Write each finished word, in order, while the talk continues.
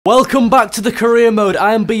Welcome back to the career mode.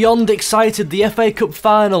 I am beyond excited. The FA Cup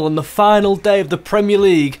final and the final day of the Premier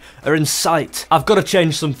League are in sight. I've got to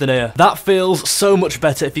change something here. That feels so much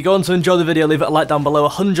better. If you go on to enjoy the video, leave it a like down below.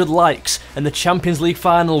 100 likes and the Champions League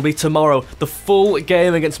final will be tomorrow. The full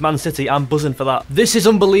game against Man City. I'm buzzing for that. This is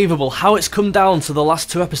unbelievable. How it's come down to the last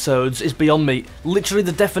two episodes is beyond me. Literally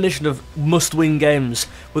the definition of must-win games.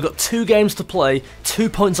 We've got 2 games to play, 2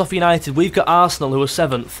 points off United. We've got Arsenal, who are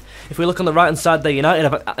 7th. If we look on the right-hand side there, United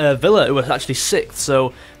have Villa, who are actually 6th,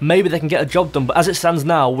 so maybe they can get a job done. But as it stands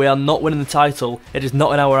now, we are not winning the title. It is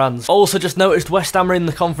not in our hands. Also, just noticed West Ham are in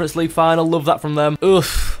the Conference League final. Love that from them.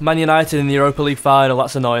 Oof, Man United in the Europa League final.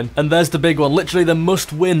 That's annoying. And there's the big one. Literally the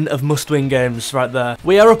must-win of must-win games right there.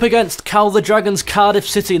 We are up against Cal the Dragons, Cardiff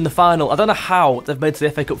City in the final. I don't know how they've made to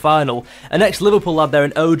the FA Cup final. An ex-Liverpool lad there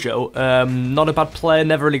in Ojo. Not a bad player.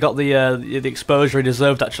 Never really got the exposure he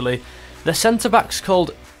deserved, actually. Their centre-back's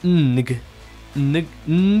called I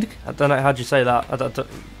don't know, how do you say that?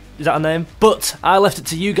 Is that a name? But I left it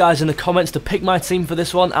to you guys in the comments to pick my team for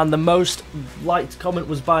this one, and the most liked comment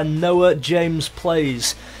was by Noah James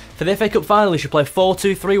Plays. For the FA Cup final, he should play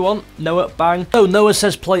 4-2-3-1. Noah, bang. So Noah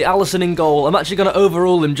says play Alisson in goal. I'm actually going to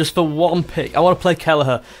overrule him just for one pick. I want to play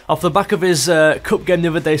Kelleher. Off the back of his cup game the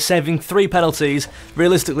other day, saving 3 penalties.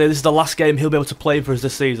 Realistically, this is the last game he'll be able to play for us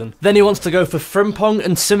this season. Then he wants to go for Frimpong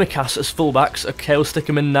and Tsimikas as fullbacks. Okay, we'll stick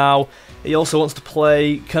him in now. He also wants to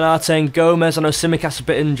play Konate and Gomez. I know Tsimikas is a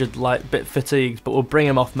bit injured, like a bit fatigued, but we'll bring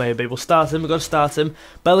him off maybe. We'll start him, we've got to start him.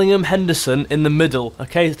 Bellingham, Henderson in the middle.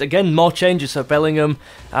 Okay, again, more changes, so Bellingham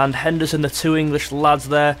and Henderson, the 2 English lads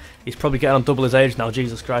there. He's probably getting on double his age now,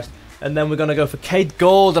 Jesus Christ. And then we're going to go for Cade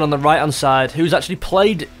Gordon on the right-hand side, who's actually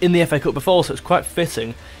played in the FA Cup before, so it's quite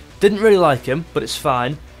fitting. Didn't really like him, but it's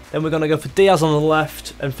fine. Then we're going to go for Diaz on the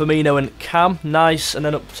left, and Firmino and Cam, nice. And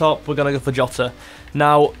then up top, we're going to go for Jota.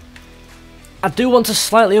 Now, I do want to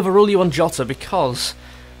slightly overrule you on Jota because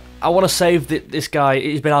I want to save this guy.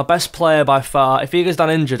 He's been our best player by far. If he gets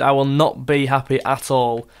down injured, I will not be happy at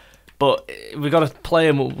all. But we've got to play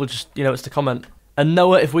him. We'll just, you know, it's the comment. And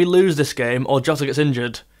Noah, if we lose this game or Jota gets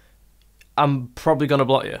injured, I'm probably going to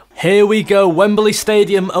block you. Here we go. Wembley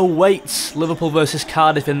Stadium awaits Liverpool versus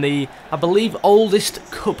Cardiff in the, I believe, oldest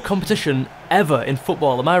cup competition ever in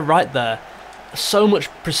football. Am I right there? So much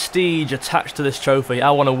prestige attached to this trophy.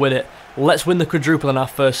 I want to win it. Let's win the quadruple in our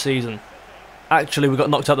first season. Actually, we got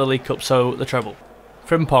knocked out of the League Cup, so the treble.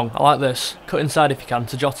 Frimpong, I like this. Cut inside if you can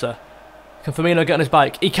to Jota. Can Firmino get on his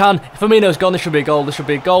bike? He can. If Firmino's gone, this should be a goal. This should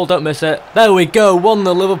be a goal. Don't miss it. There we go.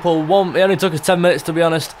 1-0 Liverpool. It only took us 10 minutes, to be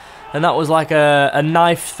honest. And that was like a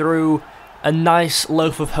knife through a nice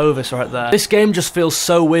loaf of Hovis right there. This game just feels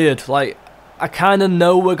so weird. Like, I kind of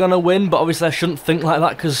know we're going to win, but obviously I shouldn't think like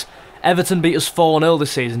that because Everton beat us 4-0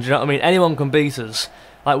 this season. Do you know what I mean? Anyone can beat us.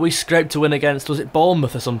 Like, we scraped to win against, was it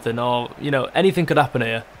Bournemouth or something? Or, you know, anything could happen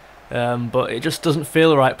here. But it just doesn't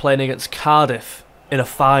feel right playing against Cardiff in a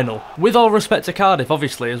final. With all respect to Cardiff,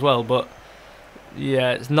 obviously, as well. But,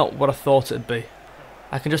 yeah, it's not what I thought it'd be.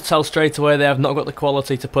 I can just tell straight away they have not got the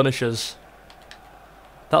quality to punish us.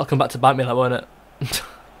 That'll come back to bite me, that won't it?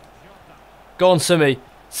 Go on, Simi.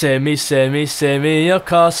 Simi,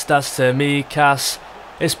 Costas, Tsimikas.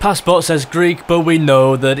 His passport says Greek, but we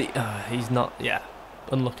know that he's not, yeah.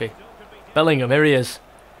 Unlucky. Bellingham, here he is.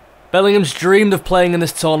 Bellingham's dreamed of playing in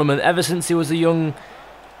this tournament ever since he was a young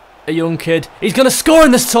kid. He's going to score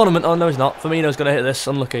in this tournament. Oh, no, he's not. Firmino's going to hit this.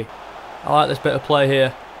 Unlucky. I like this bit of play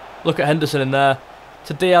here. Look at Henderson in there.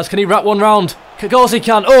 To Diaz. Can he wrap one round? Of course he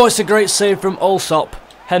can. Oh, it's a great save from Allsop.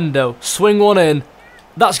 Hendo. Swing one in.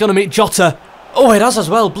 That's going to meet Jota. Oh, it has as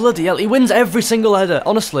well. Bloody hell. He wins every single header.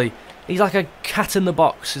 Honestly. He's like a cat in the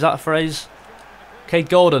box. Is that a phrase? Cade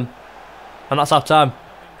Gordon. And that's half-time.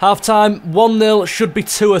 Half-time, 1-0, should be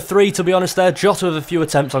 2 or 3 to be honest there. Jota with a few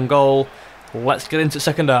attempts on goal. Let's get into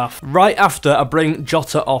second half. Right after I bring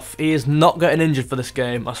Jota off. He is not getting injured for this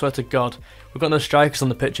game, I swear to God. We've got no strikers on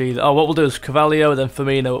the pitch either. Oh, what we'll do is Carvalho, then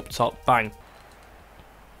Firmino up top. Bang.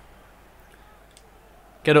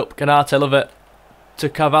 Get up, Konate, love it. To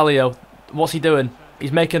Carvalho. What's he doing? He's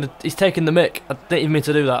taking the mick. I didn't even mean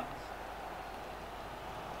to do that.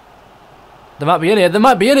 They might be in here. They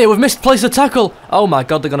might be in here. We've misplaced the tackle. Oh my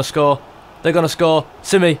God, they're going to score. They're going to score.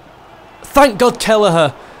 Simi. Thank God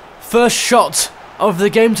Kelleher. First shot of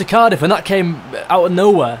the game to Cardiff, and that came out of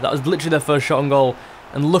nowhere. That was literally their first shot on goal.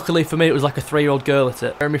 And luckily for me, it was like a 3-year-old girl at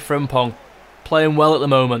it. Jeremy Frimpong. Playing well at the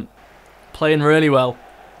moment. Playing really well.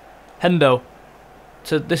 Hendo.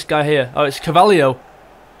 To this guy here. Oh, it's Carvalho.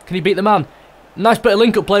 Can he beat the man? Nice bit of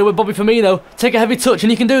link-up play with Bobby Firmino. Take a heavy touch, and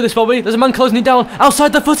you can do this, Bobby. There's a man closing you down.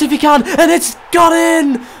 Outside the foot if you can. And it's got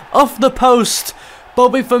in! Off the post.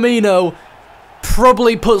 Bobby Firmino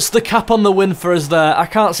Probably puts the cap on the win for us there. I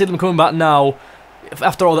can't see them coming back now.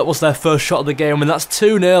 After all, that was their first shot of the game, and that's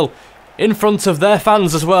 2-0 in front of their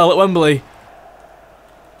fans as well at Wembley.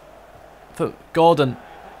 For Gordon,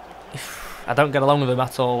 I don't get along with him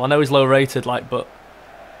at all. I know he's low rated, like, but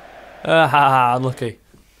unlucky.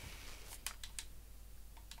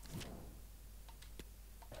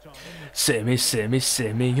 Simi,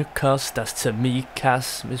 you cost us to me,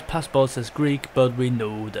 Cass. His passport says Greek, but we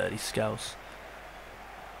know that he's Scouse.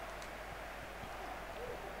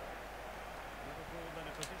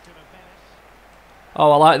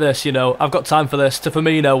 Oh, I like this, you know. I've got time for this. To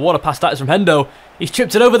Firmino. What a pass that is from Hendo. He's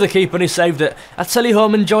chipped it over the keeper and he saved it. I tell you who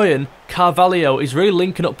I'm enjoying. Carvalho. He's really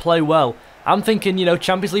linking up play well. I'm thinking, you know,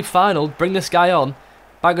 Champions League final. Bring this guy on.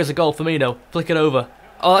 Bang us a goal, Firmino. Flick it over.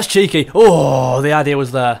 Oh, that's cheeky. Oh, the idea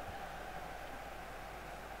was there.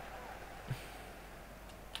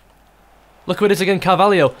 Look who it is again,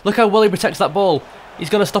 Carvalho. Look how well he protects that ball. He's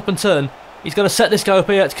going to stop and turn. He's going to set this guy up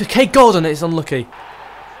here. Kate Gordon is unlucky.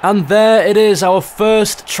 And there it is, our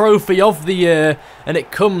first trophy of the year, and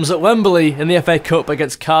it comes at Wembley in the FA Cup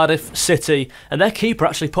against Cardiff City, and their keeper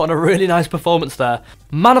actually put on a really nice performance there.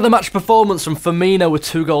 Man of the match performance from Firmino with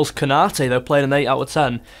 2 goals. Konate, though, playing an 8 out of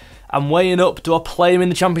 10. And weighing up, do I play him in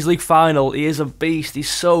the Champions League final? He is a beast, he's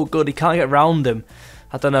so good, he can't get round him.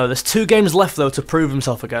 I don't know, there's 2 games left though to prove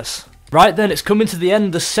himself, I guess. Right then, it's coming to the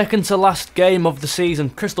end, the second to last game of the season.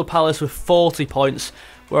 Crystal Palace with 40 points,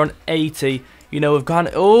 we're on 80. You know, we've gone...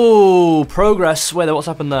 Oh, progress. Wait, what's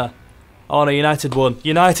happened there? Oh, no, United won.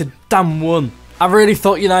 United, damn, won. I really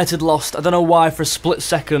thought United lost. I don't know why for a split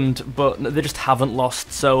second, but they just haven't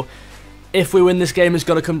lost. So, if we win this game, it's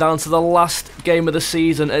going to come down to the last game of the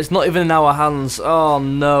season. It's not even in our hands. Oh,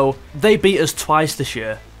 no. They beat us twice this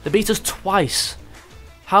year. They beat us twice.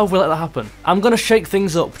 How have we let that happen? I'm going to shake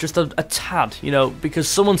things up just a tad, you know, because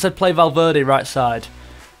someone said play Valverde right side.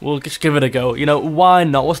 We'll just give it a go. You know, why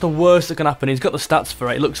not? What's the worst that can happen? He's got the stats for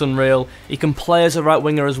it. He looks unreal. He can play as a right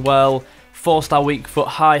winger as well. 4-star weak foot,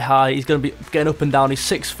 high. He's going to be getting up and down. He's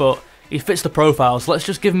 6 foot. He fits the profile. So let's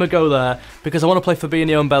just give him a go there because I want to play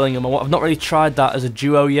Fabinho and Bellingham. I've not really tried that as a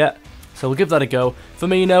duo yet. So we'll give that a go.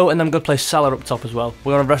 Firmino, and then I'm going to play Salah up top as well.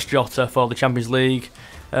 We're going to rest Jota for the Champions League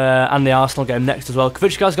and the Arsenal game next as well.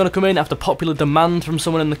 Kvitschka's going to come in after popular demand from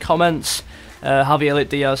someone in the comments. Harvey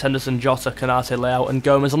Elliott, Diaz, Henderson, Jota, Konate, Leao and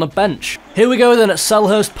Gomez on the bench. Here we go then at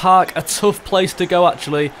Selhurst Park, a tough place to go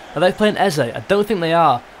actually. Are they playing Eze? I don't think they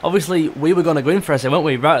are. Obviously we were going to go in for Eze, weren't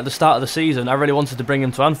we, right at the start of the season. I really wanted to bring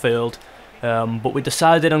him to Anfield, but we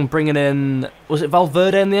decided on bringing in, was it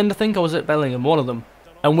Valverde in the end I think, or was it Bellingham, one of them.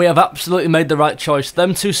 And we have absolutely made the right choice.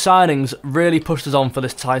 Them 2 signings really pushed us on for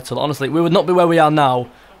this title. Honestly, we would not be where we are now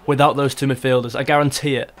without those 2 midfielders, I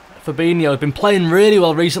guarantee it. Fabinho has been playing really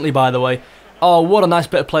well recently, by the way. Oh, what a nice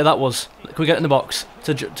bit of play that was. Can we get in the box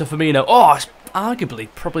to Firmino? Oh, it's arguably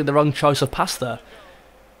probably the wrong choice of pass there.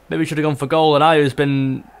 Maybe we should have gone for goal, and Ayu's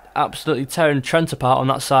been absolutely tearing Trent apart on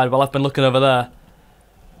that side while I've been looking over there.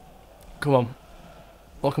 Come on.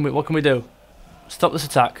 What can we do? Stop this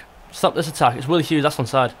attack. Stop this attack. It's Willie Hughes, that's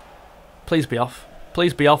onside. Please be off.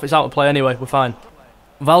 Please be off. It's out of play anyway. We're fine.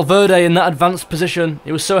 Valverde in that advanced position.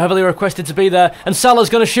 He was so heavily requested to be there. And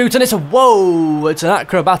Salah's going to shoot, and it's a... Whoa! It's an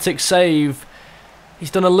acrobatic save. He's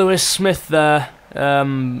done a Lewis Smith there.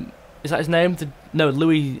 Is that his name? No,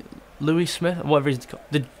 Louis Smith? Whatever he's called.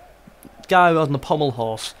 The guy who was on the pommel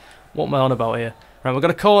horse. What am I on about here? Right, we've got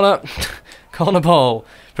a corner. Corner ball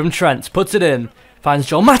from Trent. Puts it in. Finds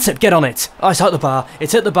Joel Matip. Get on it. Oh, it's out the bar.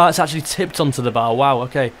 It's hit the bar. It's actually tipped onto the bar. Wow,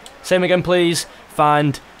 okay. Same again, please.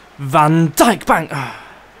 Find Van Dijk. Bang.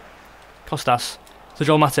 Costas. So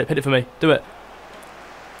Joel Matip. Hit it for me. Do it.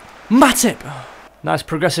 Matip. Nice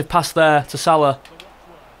progressive pass there to Salah.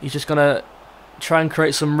 He's just going to try and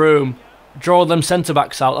create some room. Draw them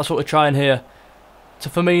centre-backs out. That's what we're trying here. To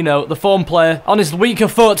Firmino, the form player, on his weaker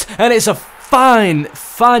foot. And it's a fine,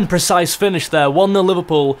 precise finish there. 1-0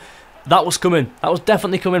 Liverpool. That was coming. That was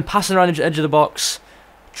definitely coming. Passing around the edge of the box.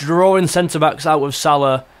 Drawing centre-backs out with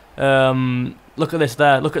Salah. Look at this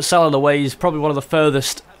there. Look at Salah the way he's probably one of the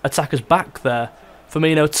furthest attackers back there.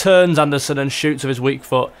 Firmino turns Anderson and shoots with his weak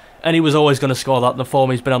foot. And he was always going to score that in the form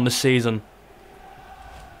he's been on this season.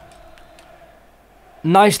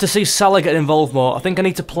 Nice to see Salah get involved more. I think I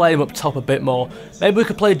need to play him up top a bit more. Maybe we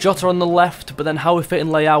could play Jota on the left, but then how we fit in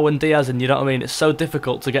Leao and Diaz in, you know what I mean? It's so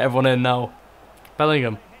difficult to get everyone in now.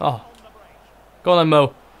 Bellingham. Oh. Go on then,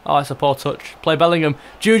 Mo. Oh, it's a poor touch. Play Bellingham.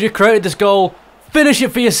 Juju created this goal. Finish it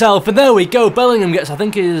for yourself. And there we go. Bellingham gets, I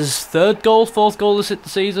think, his 3rd goal, 4th goal this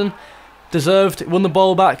season. Deserved. Won the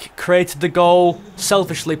ball back. Created the goal.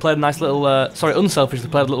 Selfishly played a nice little... unselfishly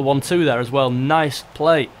played a little 1-2 there as well. Nice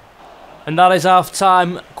play. And that is half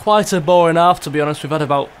time. Quite a boring half, to be honest. We've had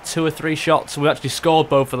about 2 or 3 shots. We actually scored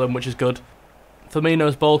both of them, which is good.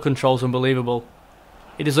 Firmino's ball control is unbelievable.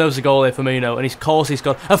 He deserves a goal here, Firmino. And of course he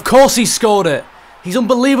scored. Of course he scored it! He's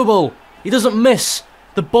unbelievable! He doesn't miss.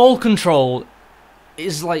 The ball control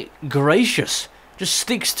is, like, gracious. Just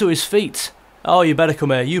sticks to his feet. Oh, you better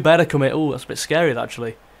come here. You better come here. Oh, that's a bit scary,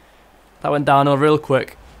 actually. That went downhill real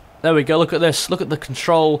quick. There we go. Look at this. Look at the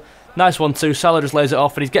control. Nice one too. Salah just lays it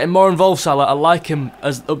off, and he's getting more involved. Salah, I like him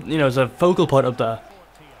as as a focal point up there.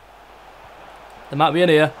 There might be in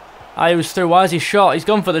here. Ayu's through. Why is he shot? He's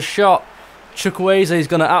gone for the shot. Chukwueze is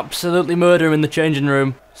going to absolutely murder him in the changing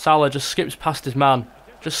room. Salah just skips past his man.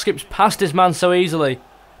 Just skips past his man so easily.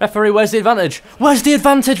 Referee, where's the advantage? Where's the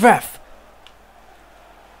advantage, ref?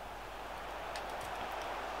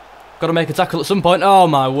 Got to make a tackle at some point. Oh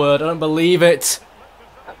my word! I don't believe it.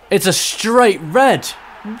 It's a straight red.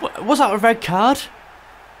 Was that a red card?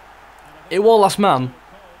 It was last man.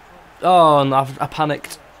 Oh, no, I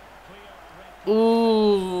panicked.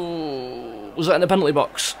 Ooh. Was that in the penalty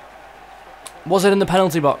box? Was it in the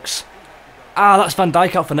penalty box? Ah, that's Van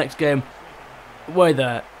Dijk out for next game. Wait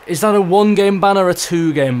there. Is that a 1-game ban or a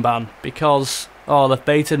 2-game ban? Because, oh, they've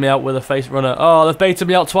baited me out with a face runner. Oh, they've baited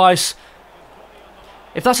me out twice.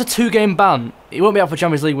 If that's a 2-game ban, he won't be out for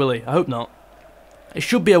Champions League, will he? I hope not. It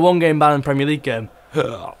should be a 1-game ban in Premier League game.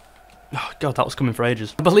 Oh, God, that was coming for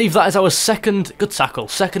ages. I believe that is our second, good tackle,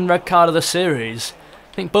 second red card of the series.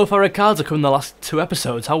 I think both our red cards have come in the last 2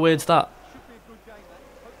 episodes. How weird's that?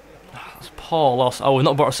 That's a poor loss. Oh, we've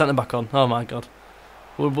not brought a centre back on. Oh my God.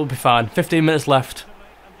 We'll be fine. 15 minutes left.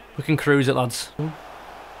 We can cruise it, lads.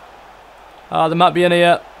 Ah, there might be in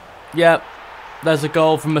here. Yep. There's a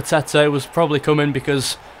goal from Mateta. It was probably coming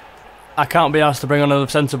because I can't be asked to bring on another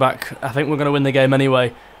centre back. I think we're going to win the game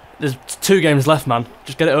anyway. There's 2 games left, man.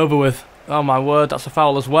 Just get it over with. Oh my word, that's a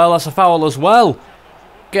foul as well. That's a foul as well.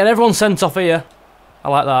 Getting everyone sent off here. I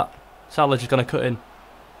like that. Salah's just going to cut in.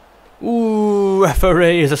 Ooh,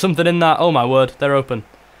 referee. Is there something in that? Oh my word, they're open.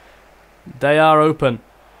 They are open.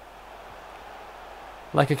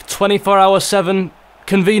 Like a 24/7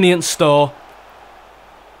 convenience store.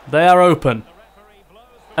 They are open.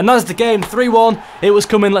 And that's the game. 3-1. It was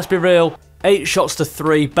coming, let's be real. 8 shots to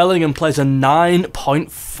 3. Bellingham plays a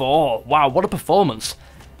 9.4. Wow, what a performance.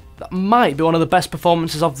 That might be one of the best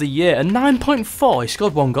performances of the year. A 9.4? He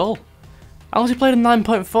scored 1 goal. How has he played a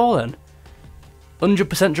 9.4 then?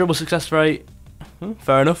 100% dribble success rate.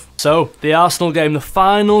 Fair enough. So, the Arsenal game, the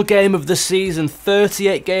final game of the season.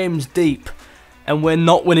 38 games deep. And we're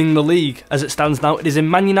not winning the league as it stands now. It is in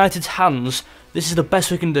Man United's hands. This is the best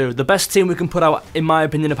we can do. The best team we can put out, in my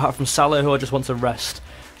opinion, apart from Salah, who I just want to rest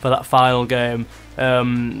for that final game.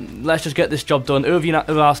 Let's just get this job done. Who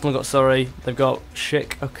have Arsenal got, sorry? They've got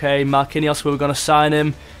Schick, okay. Marquinhos, we were going to sign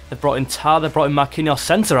him. They've brought in Tar, they've brought in Marquinhos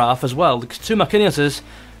centre-half as well. 2 Marquinhoses.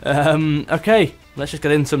 Okay, let's just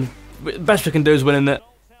get in some... Best we can do is winning it.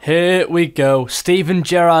 Here we go. Steven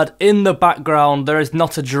Gerrard in the background. There is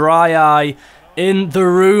not a dry eye in the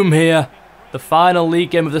room here. The final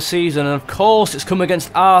league game of the season, and of course it's come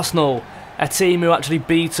against Arsenal, a team who actually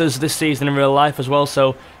beat us this season in real life as well,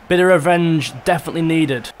 so bit of revenge definitely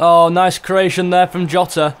needed. Oh, nice creation there from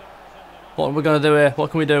Jota. What are we going to do here?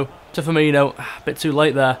 What can we do? To Firmino. A bit too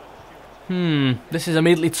late there. This is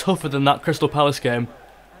immediately tougher than that Crystal Palace game.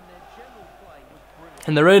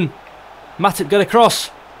 And they're in. Matip, get across.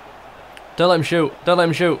 Don't let him shoot. Don't let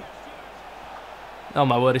him shoot. Oh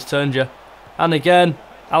my word, he's turned you. And again.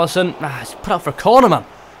 Alisson, he's put out for a corner, man.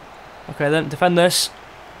 Okay then, defend this.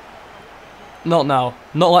 Not now.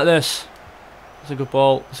 Not like this. It's a good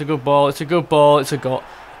ball. It's a good ball. It's a good ball. It's a goal.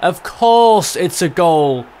 Of course it's a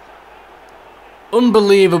goal.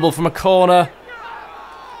 Unbelievable from a corner.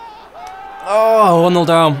 Oh, 1-0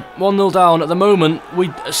 down. 1-0 down. At the moment,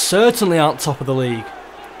 we certainly aren't top of the league.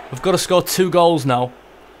 We've got to score 2 goals now.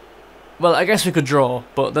 Well, I guess we could draw,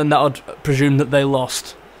 but then that would presume that they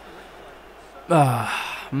lost.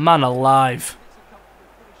 Man alive.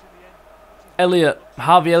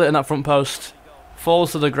 Harvey Elliott in that front post.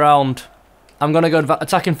 Falls to the ground. I'm going to go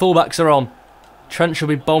attacking fullbacks are on. Trent should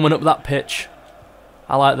be bombing up that pitch.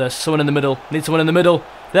 I like this. Someone in the middle. Need someone in the middle.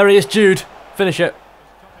 There he is, Jude. Finish it.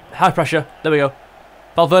 High pressure. There we go.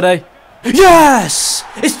 Valverde. Yes!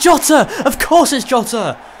 It's Jota! Of course it's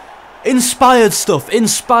Jota! Inspired stuff.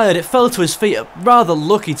 Inspired. It fell to his feet. Rather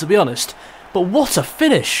lucky, to be honest. But what a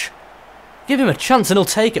finish. Give him a chance and he'll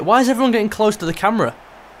take it. Why is everyone getting close to the camera?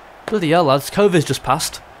 Bloody hell, lads. Covid's just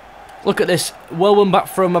passed. Look at this. Well won back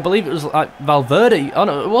from, I believe it was like Valverde. Oh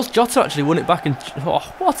no, it was Jota actually won it back. And oh,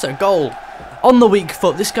 what a goal. On the weak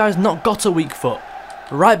foot. This guy's not got a weak foot.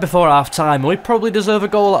 Right before half time. We probably deserve a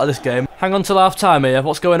goal out of this game. Hang on till half time here.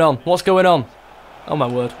 What's going on? What's going on? Oh my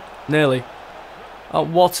word. Nearly. Oh,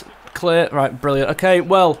 what? Clear. Right, brilliant. Okay,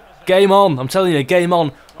 well, game on. I'm telling you, game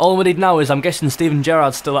on. All we need now is, I'm guessing Steven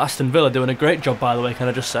Gerrard's still at Aston Villa, doing a great job, by the way, can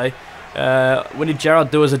I just say. We need Gerrard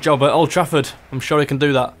to do us a job at Old Trafford. I'm sure he can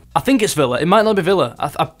do that. I think it's Villa. It might not be Villa.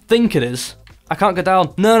 I think it is. I can't get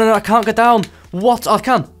down. No, I can't get down. What? I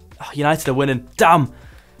can. Oh, United are winning. Damn.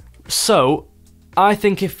 So, I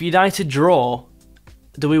think if United draw,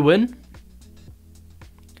 do we win?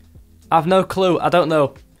 I've no clue. I don't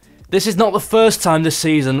know. This is not the first time this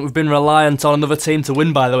season we've been reliant on another team to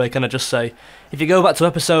win, by the way, can I just say. If you go back to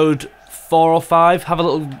episode 4 or 5, have a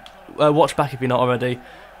little watch back if you're not already.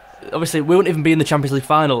 Obviously, we wouldn't even be in the Champions League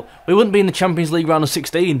final. We wouldn't be in the Champions League round of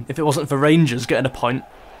 16 if it wasn't for Rangers getting a point.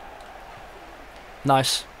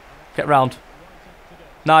 Nice. Get round.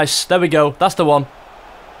 Nice. There we go. That's the one.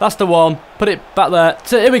 That's the one. Put it back there.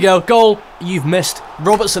 Here we go. Goal. You've missed.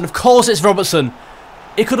 Robertson. Of course it's Robertson.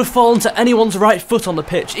 It could have fallen to anyone's right foot on the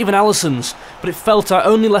pitch, even Alisson's, but it fell to our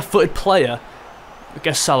only left-footed player. I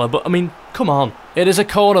guess Salah, but I mean, come on. It is a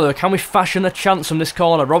corner though. Can we fashion a chance from this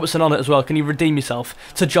corner? Robertson on it as well. Can you redeem yourself?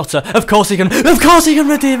 To Jota. Of course he can. Of course he can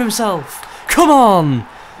redeem himself. Come on.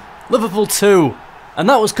 Liverpool 2. And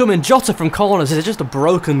that was coming. Jota from corners. It's just a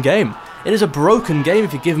broken game. It is a broken game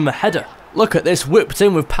if you give him a header. Look at this. Whipped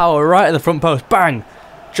in with power right at the front post. Bang.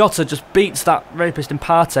 Jota just beats that rapist in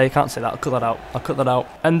Partey. Can't say that. I'll cut that out. I'll cut that out.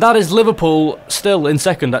 And that is Liverpool still in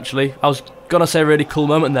second, actually. I was going to say a really cool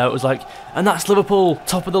moment there. It was like, and that's Liverpool,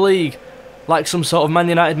 top of the league. Like some sort of Man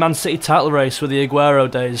United, Man City title race with the Aguero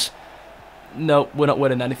days. No, we're not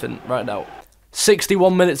winning anything right now.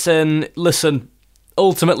 61 minutes in. Listen,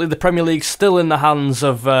 ultimately the Premier League's still in the hands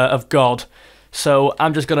of God. So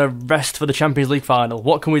I'm just going to rest for the Champions League final.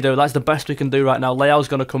 What can we do? That's the best we can do right now. Leao's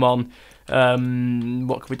going to come on.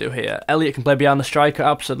 What can we do here? Elliott can play behind the striker,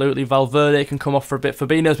 absolutely. Valverde can come off for a bit.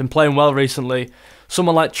 Fabinho's been playing well recently.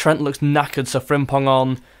 Someone like Trent looks knackered, so Frimpong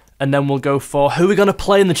on. And then we'll go for... Who are we going to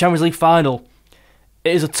play in the Champions League final?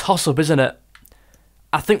 It is a toss-up, isn't it?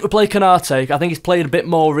 I think we play Konate. I think he's played a bit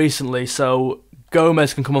more recently, so...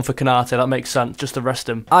 Gomez can come on for Konate, that makes sense, just to rest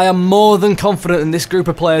him. I am more than confident in this group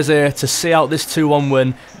of players here to see out this 2-1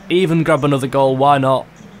 win, even grab another goal, why not?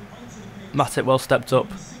 Matip well stepped up.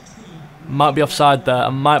 Might be offside there, I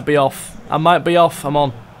might be off. I'm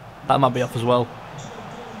on. That might be off as well.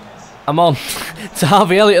 I'm on. To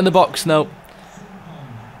Harvey Elliott in the box, no.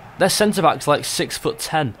 Their centre-back's like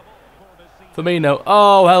 6'10". Firmino,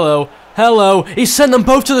 oh, hello. Hello, he sent them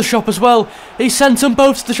both to the shop as well. He sent them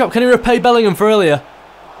both to the shop. Can he repay Bellingham for earlier?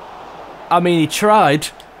 I mean, he tried.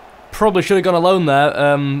 Probably should have gone alone there.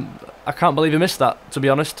 I can't believe he missed that, to be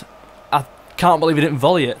honest. I can't believe he didn't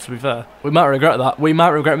volley it, to be fair. We might regret that. We might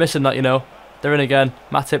regret missing that, you know. They're in again.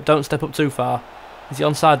 Matip, don't step up too far. Is he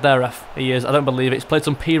onside there, ref? He is. I don't believe it. He's played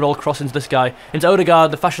some P-roll cross into this guy. Into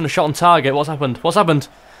Odegaard, the fashion a shot on target. What's happened? What's happened?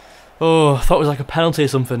 Oh, I thought it was like a penalty or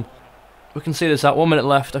something. We can see this out. 1 minute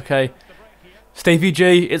left. Okay. Stevie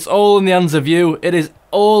G, it's all in the hands of you. It is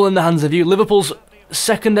all in the hands of you. Liverpool's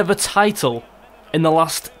second ever title in the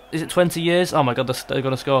last, is it 20 years? Oh my god, they're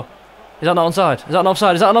going to score. Is that not onside? Is that not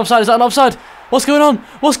offside? Is that not offside? Is that not offside? What's going on?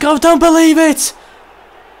 What's going on? I don't believe it!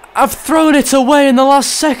 I've thrown it away in the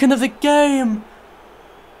last second of the game.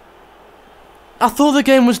 I thought the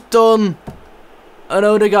game was done. And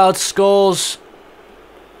Odegaard scores.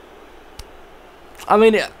 I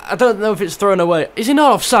mean, I don't know if it's thrown away. Is he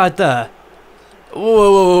not offside there?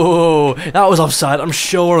 Whoa, that was offside. I'm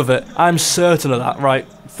sure of it. I'm certain of that. Right,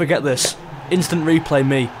 forget this. Instant replay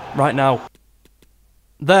me, right now.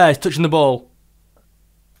 There, he's touching the ball.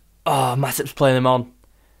 Oh, Matip's playing him on.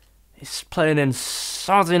 He's playing in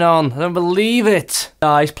sodding on. I don't believe it.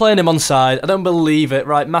 He's playing him onside. I don't believe it.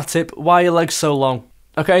 Right, Matip, why are your legs so long?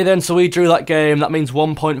 Okay then, so we drew that game. That means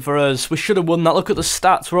 1 point for us. We should have won that. Look at the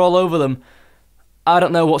stats. We're all over them. I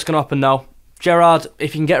don't know what's going to happen now. Gerrard,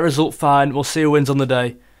 if you can get a result, fine. We'll see who wins on the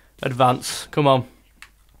day. Advance. Come on.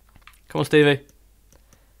 Come on, Stevie.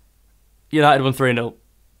 United won 3-0.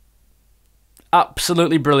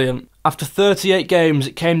 Absolutely brilliant. After 38 games,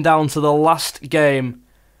 it came down to the last game.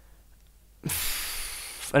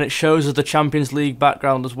 And it shows us the Champions League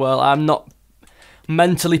background as well. I'm not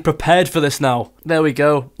mentally prepared for this now. There we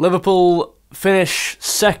go. Liverpool finish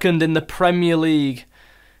second in the Premier League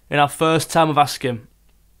in our first time of asking.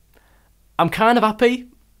 I'm kind of happy,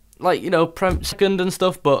 like, you know, Prem second and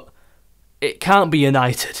stuff, but it can't be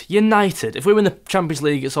United. United, if we win the Champions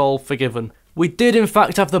League, it's all forgiven. We did, in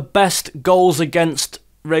fact, have the best goals against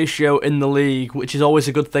ratio in the league, which is always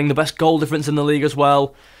a good thing. The best goal difference in the league as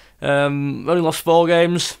well. Only lost 4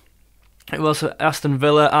 games. It was Aston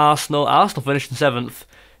Villa, Arsenal. Arsenal finished in 7th.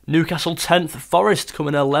 Newcastle 10th, Forest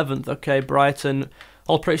coming 11th. Okay, Brighton,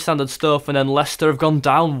 all pretty standard stuff. And then Leicester have gone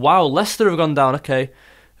down. Wow, Leicester have gone down. Okay.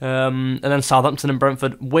 And then Southampton and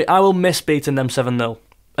Brentford. I will miss beating them 7-0.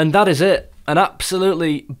 And that is it. An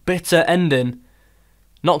absolutely bitter ending.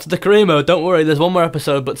 Not to the career mode, don't worry, there's one more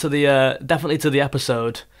episode, but to the definitely to the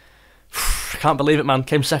episode. Can't believe it, man,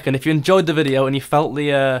 came second. If you enjoyed the video and you felt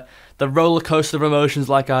the roller coaster of emotions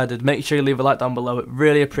like I did, make sure you leave a like down below. I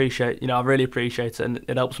really appreciate it, and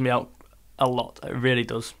it helps me out a lot. It really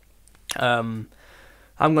does. I'm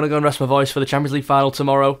gonna go and rest my voice for the Champions League final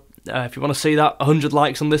tomorrow. If you want to see that, 100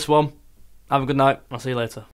 likes on this one. Have a good night. I'll see you later.